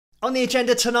On the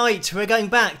agenda tonight, we're going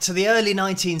back to the early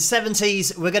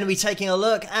 1970s. We're going to be taking a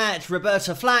look at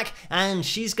Roberta Flack, and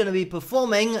she's going to be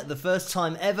performing The First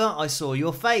Time Ever I Saw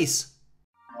Your Face.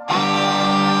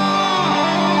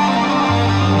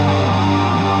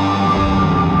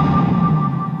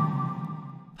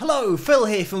 Hello, Phil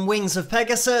here from Wings of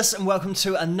Pegasus, and welcome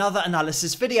to another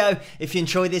analysis video. If you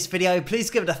enjoyed this video, please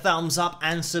give it a thumbs up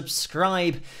and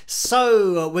subscribe.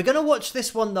 So, we're going to watch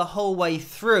this one the whole way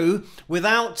through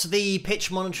without the pitch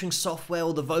monitoring software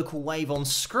or the vocal wave on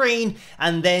screen,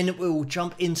 and then we'll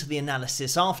jump into the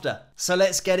analysis after. So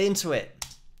let's get into it.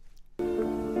 The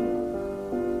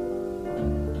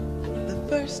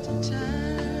first time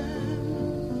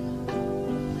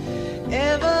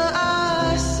ever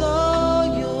I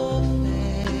saw your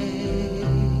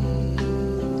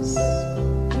face,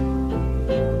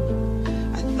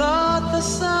 I thought the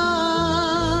sun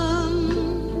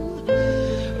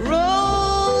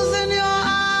rose in your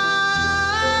eyes,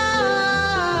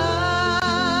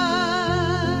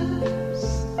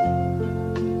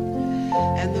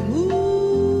 and the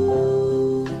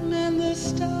moon and the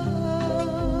stars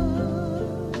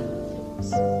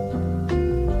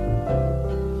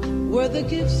were the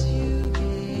gifts you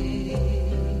gave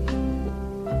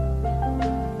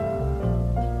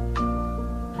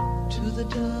to the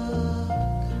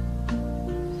dark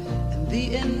and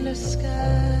the endless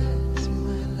skies,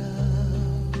 my love.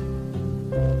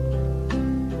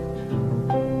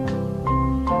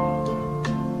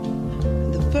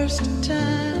 The first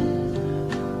time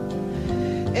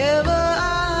ever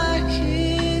I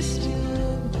kissed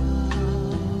your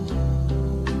mouth,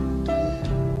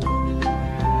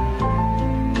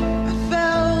 I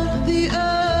felt the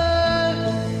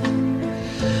earth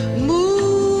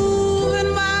move in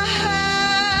my hand,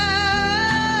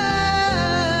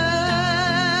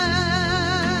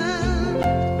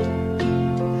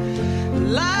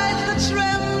 like the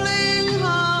trembling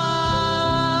heart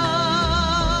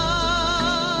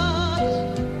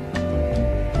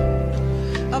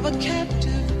of a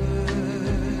captive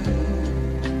bird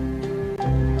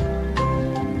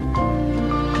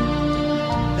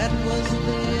that was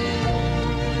there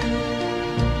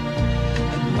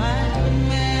at my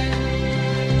command.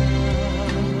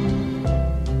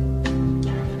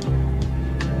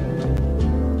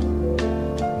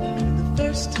 The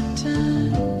first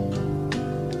time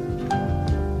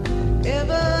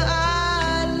ever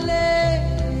I lay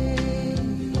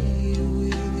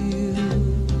with you,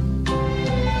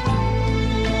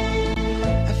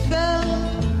 I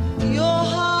felt your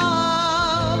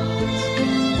heart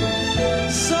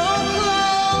so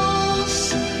close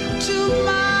to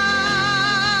mine,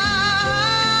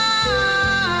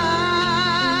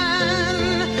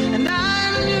 and I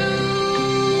knew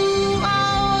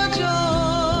our joy,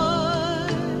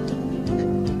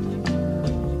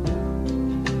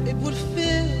 it would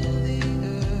fill the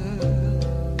earth,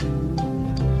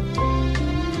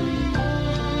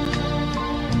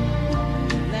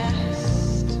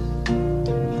 last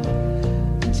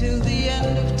till the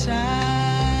end of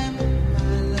time,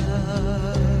 my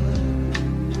love.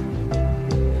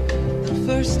 The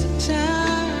first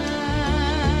time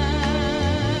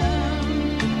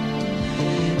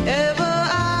ever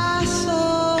I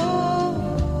saw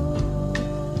your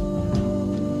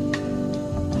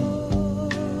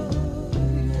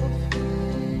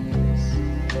face,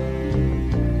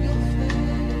 your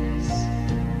face,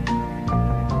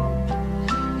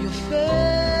 your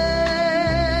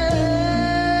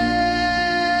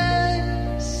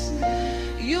face,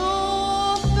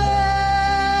 your face.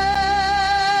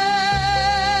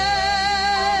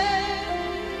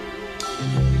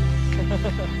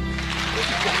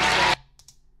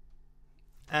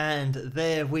 And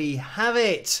there we have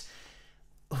it.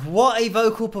 What a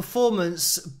vocal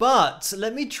performance, but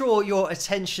let me draw your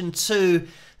attention to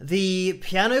the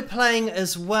piano playing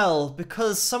as well,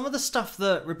 because some of the stuff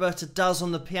that Roberta does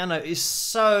on the piano is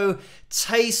so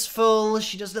tasteful.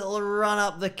 She does a little run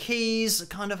up the keys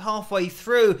kind of halfway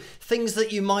through, things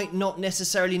that you might not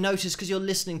necessarily notice because you're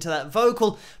listening to that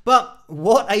vocal, but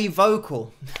what a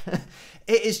vocal.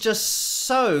 It is just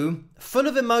so full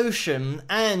of emotion,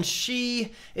 and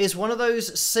she is one of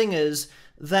those singers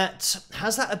that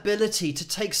has that ability to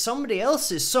take somebody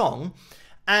else's song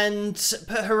and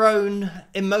put her own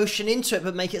emotion into it,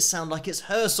 but make it sound like it's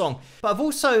her song. But I've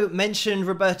also mentioned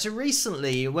Roberta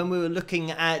recently when we were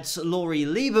looking at Laurie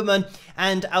Lieberman,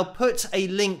 and I'll put a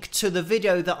link to the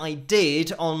video that I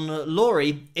did on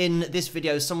Laurie in this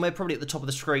video somewhere, probably at the top of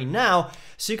the screen now,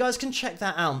 so you guys can check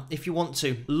that out if you want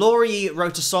to. Laurie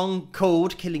wrote a song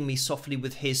called Killing Me Softly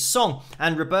with his song,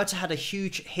 and Roberta had a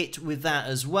huge hit with that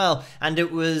as well, and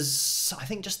it was, I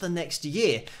think, just the next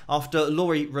year after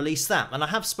Laurie released that. And I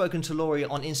have spoken to Laurie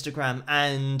on Instagram,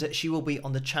 and she will be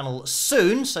on the channel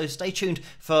soon, so stay tuned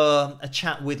for a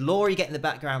chat with Laurie, getting the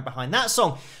background behind that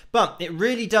song. But it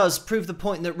really does prove the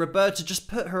point that Roberta just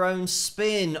put her own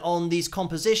spin on these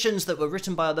compositions that were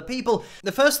written by other people.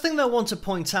 The first thing that I want to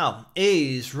point out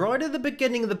is right at the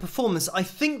beginning of the performance, I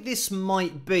think this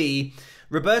might be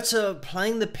Roberta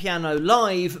playing the piano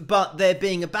live, but there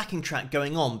being a backing track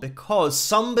going on, because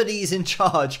somebody's in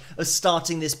charge of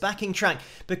starting this backing track.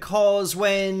 Because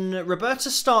when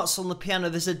Roberta starts on the piano,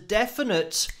 there's a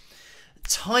definite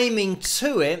timing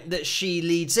to it that she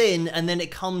leads in, and then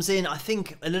it comes in, I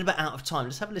think, a little bit out of time.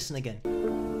 Let's have a listen again.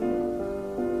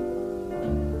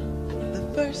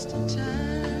 The first time.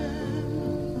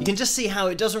 You can just see how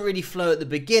it doesn't really flow at the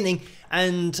beginning,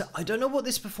 and I don't know what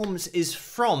this performance is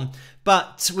from,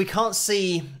 but we can't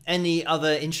see any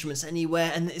other instruments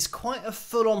anywhere, and it's quite a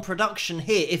full-on production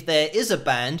here if there is a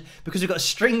band, because we've got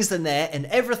strings in there and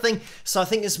everything. So I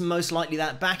think it's most likely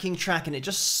that backing track, and it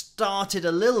just started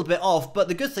a little bit off. But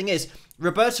the good thing is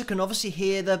Roberta can obviously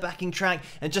hear the backing track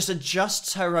and just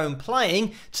adjusts her own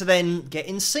playing to then get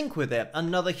in sync with it.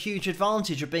 Another huge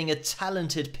advantage of being a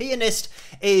talented pianist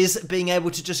is being able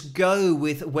to just go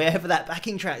with wherever that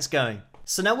backing track's going.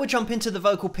 So now we'll jump into the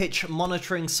vocal pitch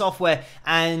monitoring software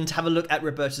and have a look at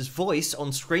Roberta's voice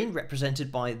on screen,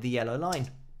 represented by the yellow line.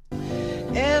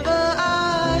 Ever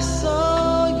I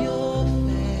saw your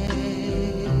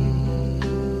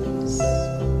face,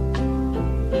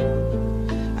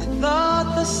 I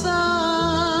thought the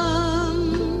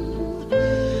sun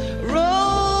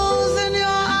rose in your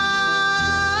eyes.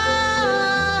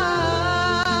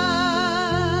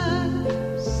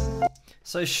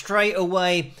 So straight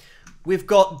away, we've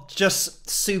got just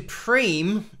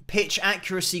supreme pitch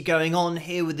accuracy going on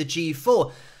here with the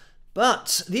G4.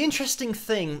 But the interesting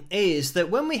thing is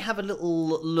that when we have a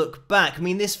little look back, I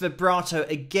mean, this vibrato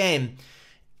again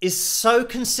is so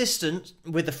consistent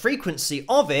with the frequency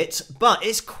of it, but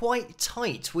it's quite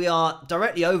tight. We are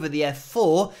directly over the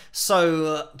F4,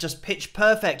 so just pitch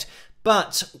perfect.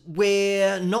 But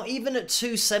we're not even at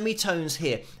 2 semitones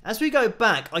here. As we go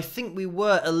back, I think we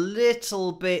were a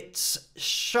little bit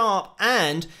sharp,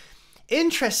 and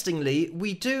interestingly,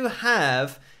 we do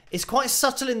have, it's quite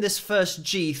subtle in this first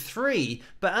G3,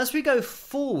 but as we go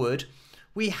forward,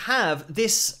 we have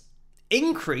this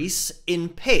increase in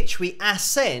pitch. We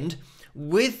ascend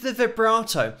with the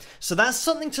vibrato. So that's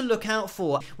something to look out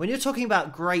for. When you're talking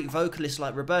about great vocalists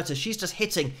like Roberta, she's just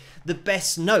hitting the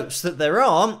best notes that there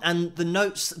are, and the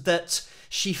notes that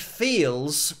she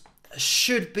feels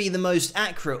should be the most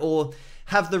accurate or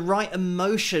have the right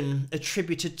emotion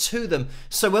attributed to them.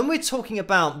 So when we're talking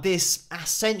about this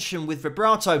ascension with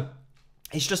vibrato,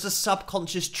 it's just a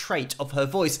subconscious trait of her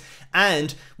voice,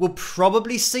 and we'll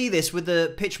probably see this with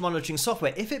the pitch monitoring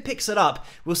software. If it picks it up,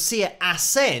 we'll see it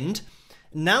ascend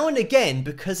now and again,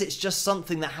 because it's just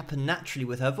something that happened naturally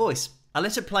with her voice. I'll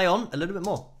let it play on a little bit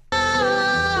more.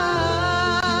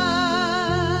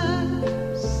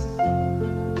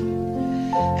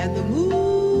 And the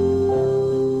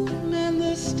moon and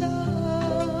the stars.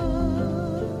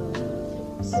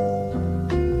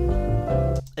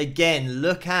 Again,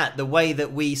 look at the way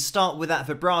that we start with that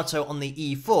vibrato on the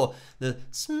E4. The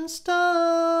stars,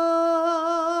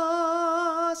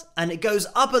 and it goes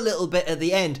up a little bit at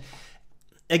the end.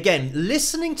 Again,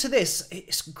 listening to this,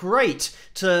 it's great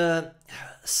to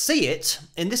see it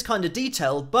in this kind of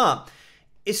detail, but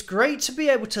it's great to be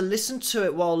able to listen to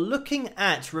it while looking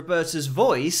at Roberta's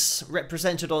voice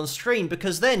represented on screen,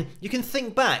 because then you can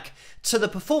think back to the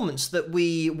performance that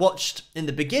we watched in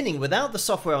the beginning without the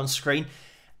software on screen,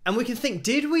 and we can think,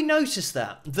 did we notice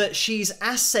that she's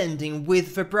ascending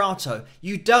with vibrato?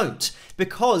 You don't,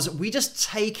 because we just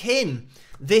take in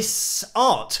this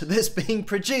art that's being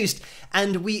produced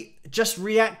and we just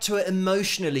react to it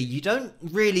emotionally. You don't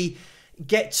really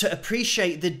get to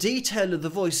appreciate the detail of the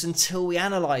voice until we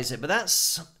analyze it. But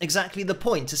that's exactly the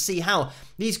point, to see how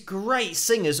these great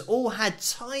singers all had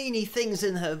tiny things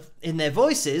in their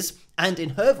voices, and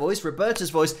in her voice, Roberta's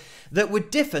voice, that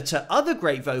would differ to other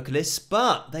great vocalists,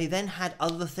 but they then had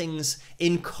other things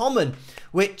in common,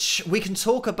 which we can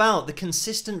talk about: the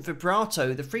consistent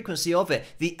vibrato, the frequency of it,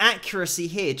 the accuracy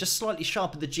here, just slightly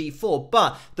sharper the G4,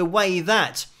 but the way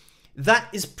that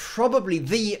is probably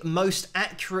the most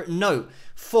accurate note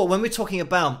for when we're talking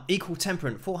about equal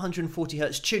temperament, 440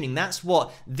 hertz tuning. That's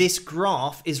what this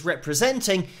graph is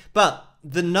representing, but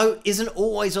the note isn't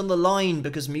always on the line,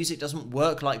 because music doesn't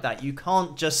work like that. You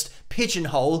can't just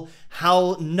pigeonhole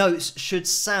how notes should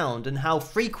sound and how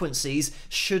frequencies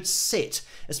should sit,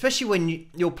 especially when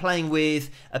you're playing with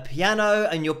a piano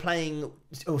and you're playing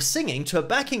or singing to a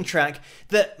backing track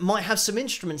that might have some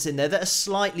instruments in there that are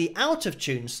slightly out of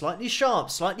tune, slightly sharp,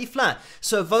 slightly flat.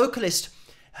 So a vocalist,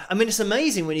 I mean, it's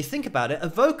amazing when you think about it, a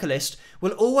vocalist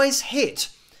will always hit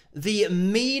the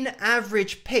mean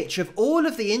average pitch of all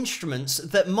of the instruments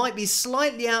that might be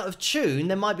slightly out of tune.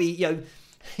 There might be, you know,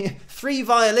 3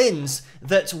 violins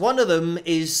that one of them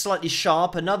is slightly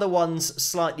sharp, another one's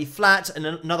slightly flat, and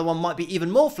another one might be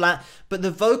even more flat, but the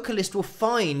vocalist will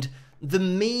find the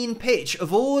mean pitch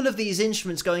of all of these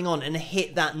instruments going on and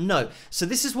hit that note. So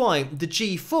this is why the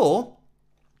G4,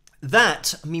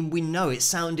 that, I mean, we know it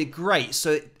sounded great,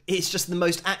 so it's just the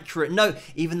most accurate note,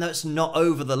 even though it's not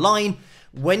over the line.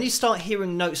 When you start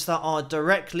hearing notes that are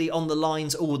directly on the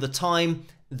lines all the time,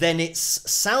 then it's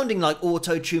sounding like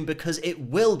auto-tune, because it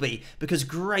will be, because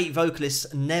great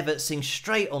vocalists never sing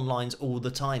straight on lines all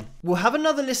the time. We'll have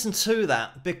another listen to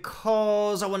that,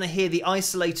 because I want to hear the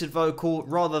isolated vocal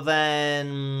rather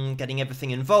than getting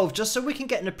everything involved, just so we can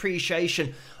get an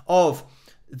appreciation of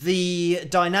the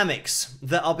dynamics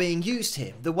that are being used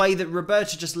here, the way that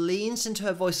Roberta just leans into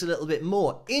her voice a little bit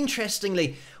more.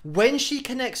 Interestingly, when she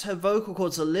connects her vocal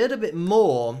cords a little bit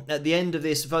more at the end of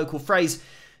this vocal phrase,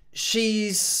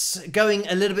 she's going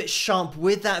a little bit sharp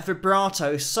with that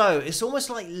vibrato, so it's almost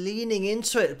like leaning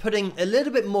into it, putting a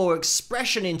little bit more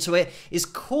expression into it is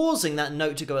causing that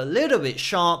note to go a little bit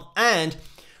sharp. And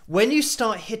when you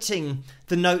start hitting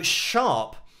the note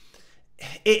sharp,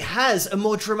 it has a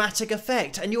more dramatic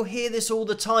effect, and you'll hear this all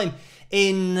the time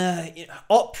in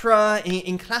opera,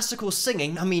 in classical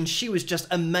singing. I mean, she was just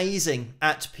amazing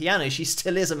at piano. She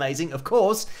still is amazing, of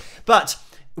course, but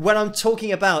when I'm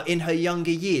talking about in her younger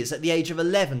years, at the age of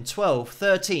 11, 12,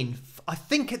 13, I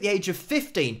think at the age of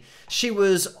 15, she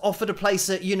was offered a place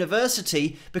at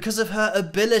university because of her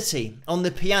ability on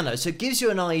the piano. So it gives you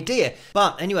an idea.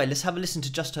 But anyway, let's have a listen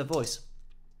to just her voice.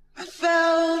 I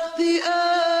felt the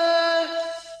earth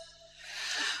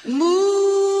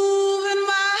move in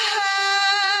my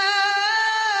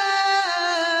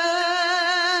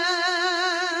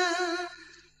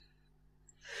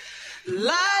hand,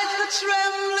 like the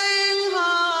trembling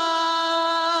heart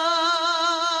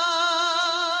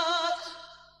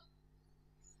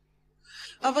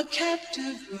of a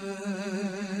captive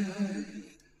bird.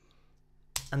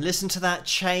 And listen to that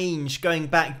change going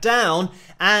back down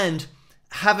and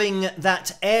having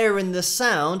that air in the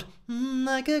sound,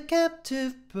 like a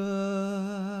captive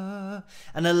bird,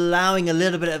 and allowing a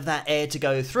little bit of that air to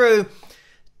go through.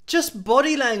 Just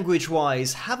body language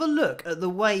wise, have a look at the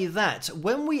way that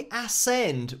when we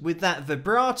ascend with that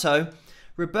vibrato,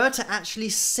 Roberta actually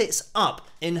sits up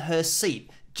in her seat,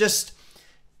 just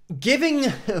giving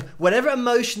whatever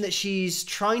emotion that she's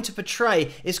trying to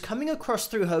portray is coming across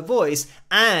through her voice,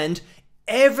 and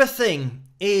everything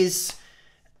is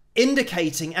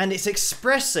indicating and it's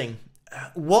expressing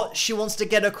what she wants to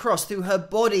get across through her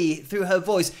body, through her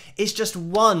voice. It's just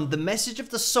one. The message of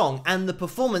the song and the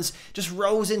performance just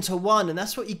rolls into one, and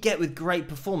that's what you get with great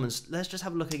performance. Let's just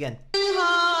have a look again.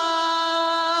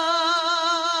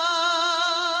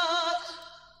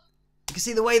 You can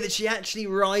see the way that she actually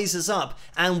rises up,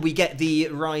 and we get the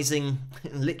rising,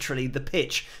 literally the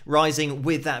pitch, rising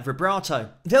with that vibrato.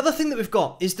 The other thing that we've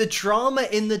got is the drama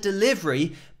in the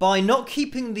delivery by not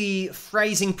keeping the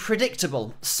phrasing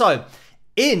predictable. So,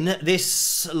 in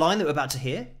this line that we're about to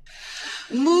hear,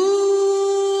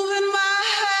 Move in my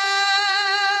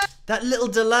head. That little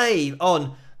delay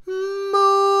on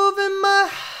move in my,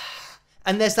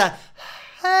 and there's that,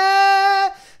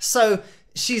 so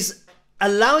she's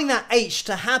allowing that H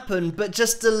to happen, but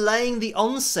just delaying the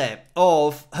onset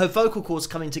of her vocal cords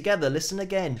coming together. Listen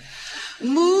again.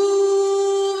 Move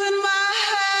in my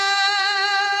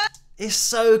head. It's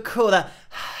so cool, that,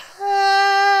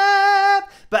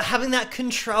 but having that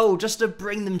control just to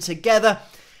bring them together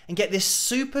and get this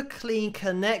super clean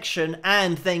connection,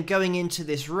 and then going into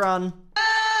this run.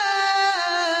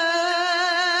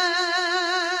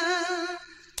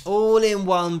 all in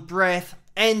one breath,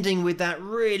 ending with that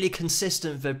really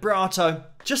consistent vibrato.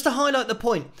 Just to highlight the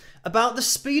point about the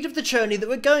speed of the journey that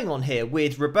we're going on here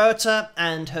with Roberta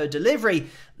and her delivery,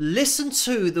 listen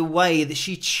to the way that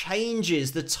she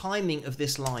changes the timing of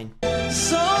this line.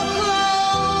 So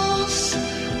close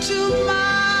to mine.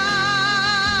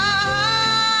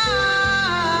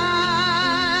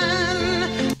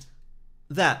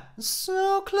 That,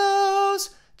 so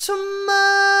close to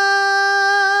mine.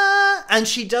 And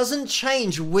she doesn't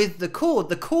change with the chord.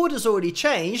 The chord has already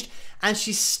changed, and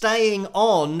she's staying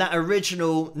on that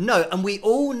original note. And we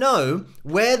all know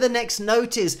where the next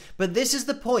note is. But this is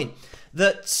the point,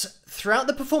 that throughout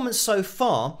the performance so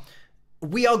far,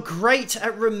 we are great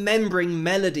at remembering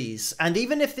melodies. And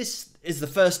even if this is the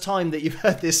first time that you've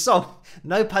heard this song,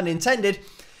 no pun intended,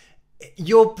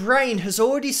 your brain has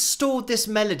already stored this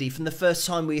melody from the first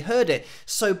time we heard it.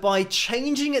 So by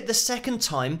changing it the second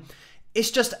time, it's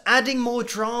just adding more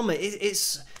drama.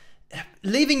 It's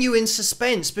leaving you in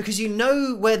suspense because you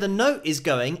know where the note is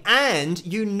going, and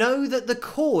you know that the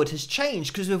chord has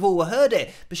changed because we've all heard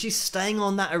it, but she's staying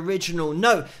on that original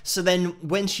note. So then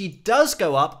when she does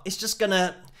go up, it's just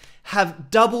gonna have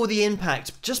double the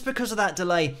impact just because of that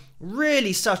delay.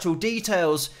 Really subtle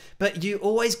details, but you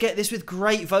always get this with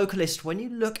great vocalists. When you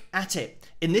look at it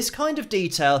in this kind of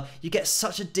detail, you get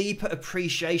such a deeper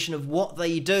appreciation of what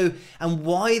they do and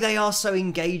why they are so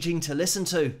engaging to listen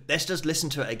to. Let's just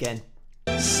listen to it again.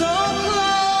 So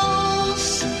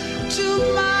close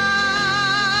to mine.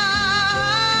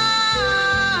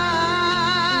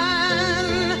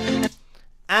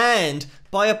 And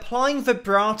by applying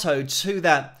vibrato to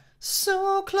that,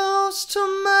 so close to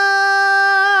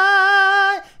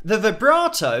mine, the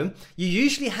vibrato you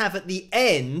usually have at the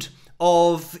end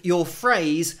of your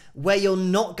phrase where you're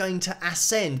not going to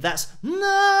ascend. That's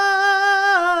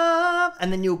na,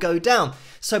 and then you'll go down.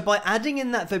 So by adding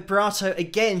in that vibrato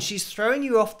again, she's throwing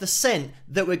you off the scent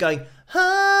that we're going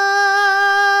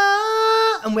ah,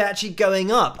 and we're actually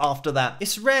going up after that.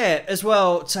 It's rare as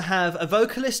well to have a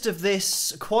vocalist of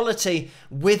this quality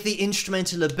with the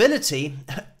instrumental ability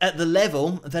at the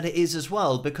level that it is as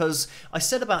well, because I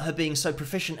said about her being so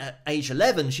proficient at age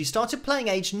 11, she started playing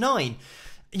age 9.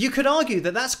 You could argue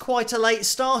that that's quite a late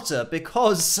starter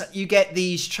because you get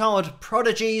these child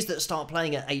prodigies that start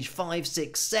playing at age 5,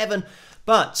 6, 7,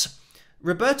 but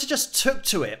Roberta just took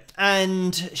to it,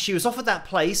 and she was offered that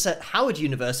place at Howard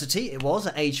University, it was,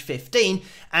 at age 15,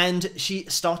 and she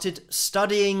started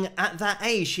studying at that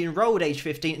age. She enrolled age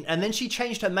 15, and then she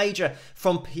changed her major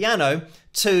from piano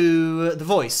to the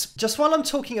voice. Just while I'm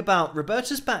talking about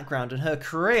Roberta's background and her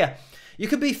career, you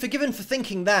could be forgiven for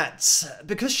thinking that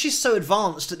because she's so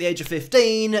advanced at the age of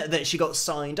 15 that she got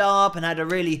signed up and had a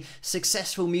really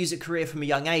successful music career from a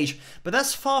young age. But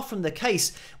that's far from the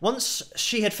case. Once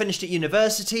she had finished at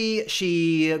university,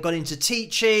 she got into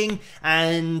teaching,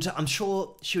 and I'm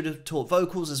sure she would have taught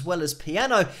vocals as well as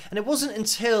piano. And it wasn't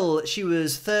until she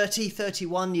was 30,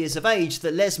 31 years of age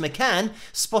that Les McCann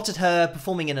spotted her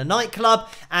performing in a nightclub,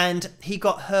 and he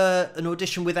got her an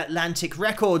audition with Atlantic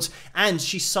Records, and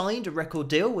she signed a record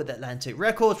deal with Atlantic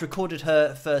Records, recorded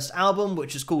her first album,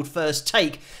 which is called First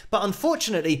Take. But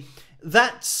unfortunately,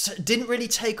 that didn't really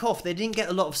take off. They didn't get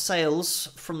a lot of sales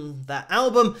from that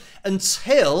album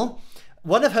until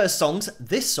one of her songs,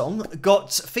 this song,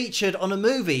 got featured on a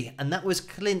movie, and that was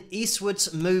Clint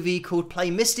Eastwood's movie called Play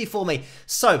Misty for Me.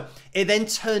 So it then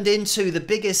turned into the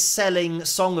biggest selling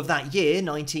song of that year,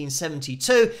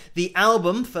 1972. The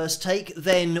album, First Take,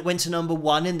 then went to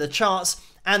 #1 in the charts.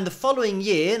 And the following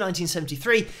year,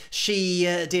 1973, she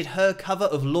did her cover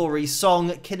of Laurie's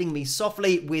song, Killing Me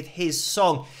Softly, with his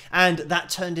song. And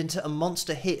that turned into a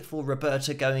monster hit for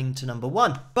Roberta, going to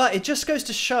 #1. But it just goes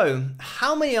to show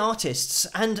how many artists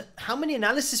and how many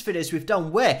analysis videos we've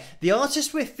done where the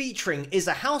artist we're featuring is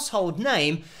a household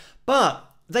name, but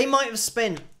they might have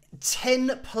spent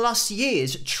 10 plus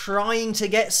years trying to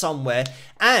get somewhere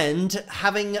and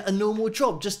having a normal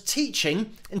job, just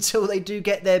teaching until they do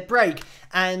get their break.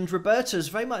 And Roberta's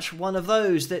very much one of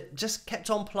those that just kept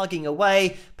on plugging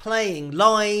away, playing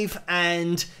live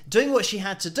and doing what she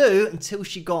had to do until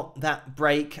she got that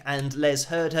break and Les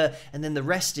heard her, and then the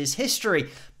rest is history.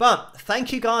 But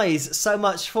thank you guys so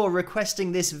much for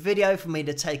requesting this video for me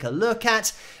to take a look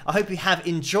at. I hope you have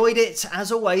enjoyed it.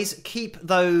 As always, keep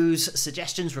those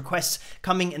suggestions, requests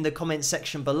coming in the comment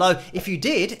section below. If you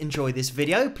did enjoy this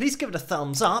video, please give it a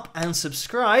thumbs up and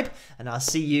subscribe, and I'll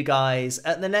see you guys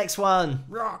at the next one.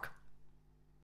 Rock!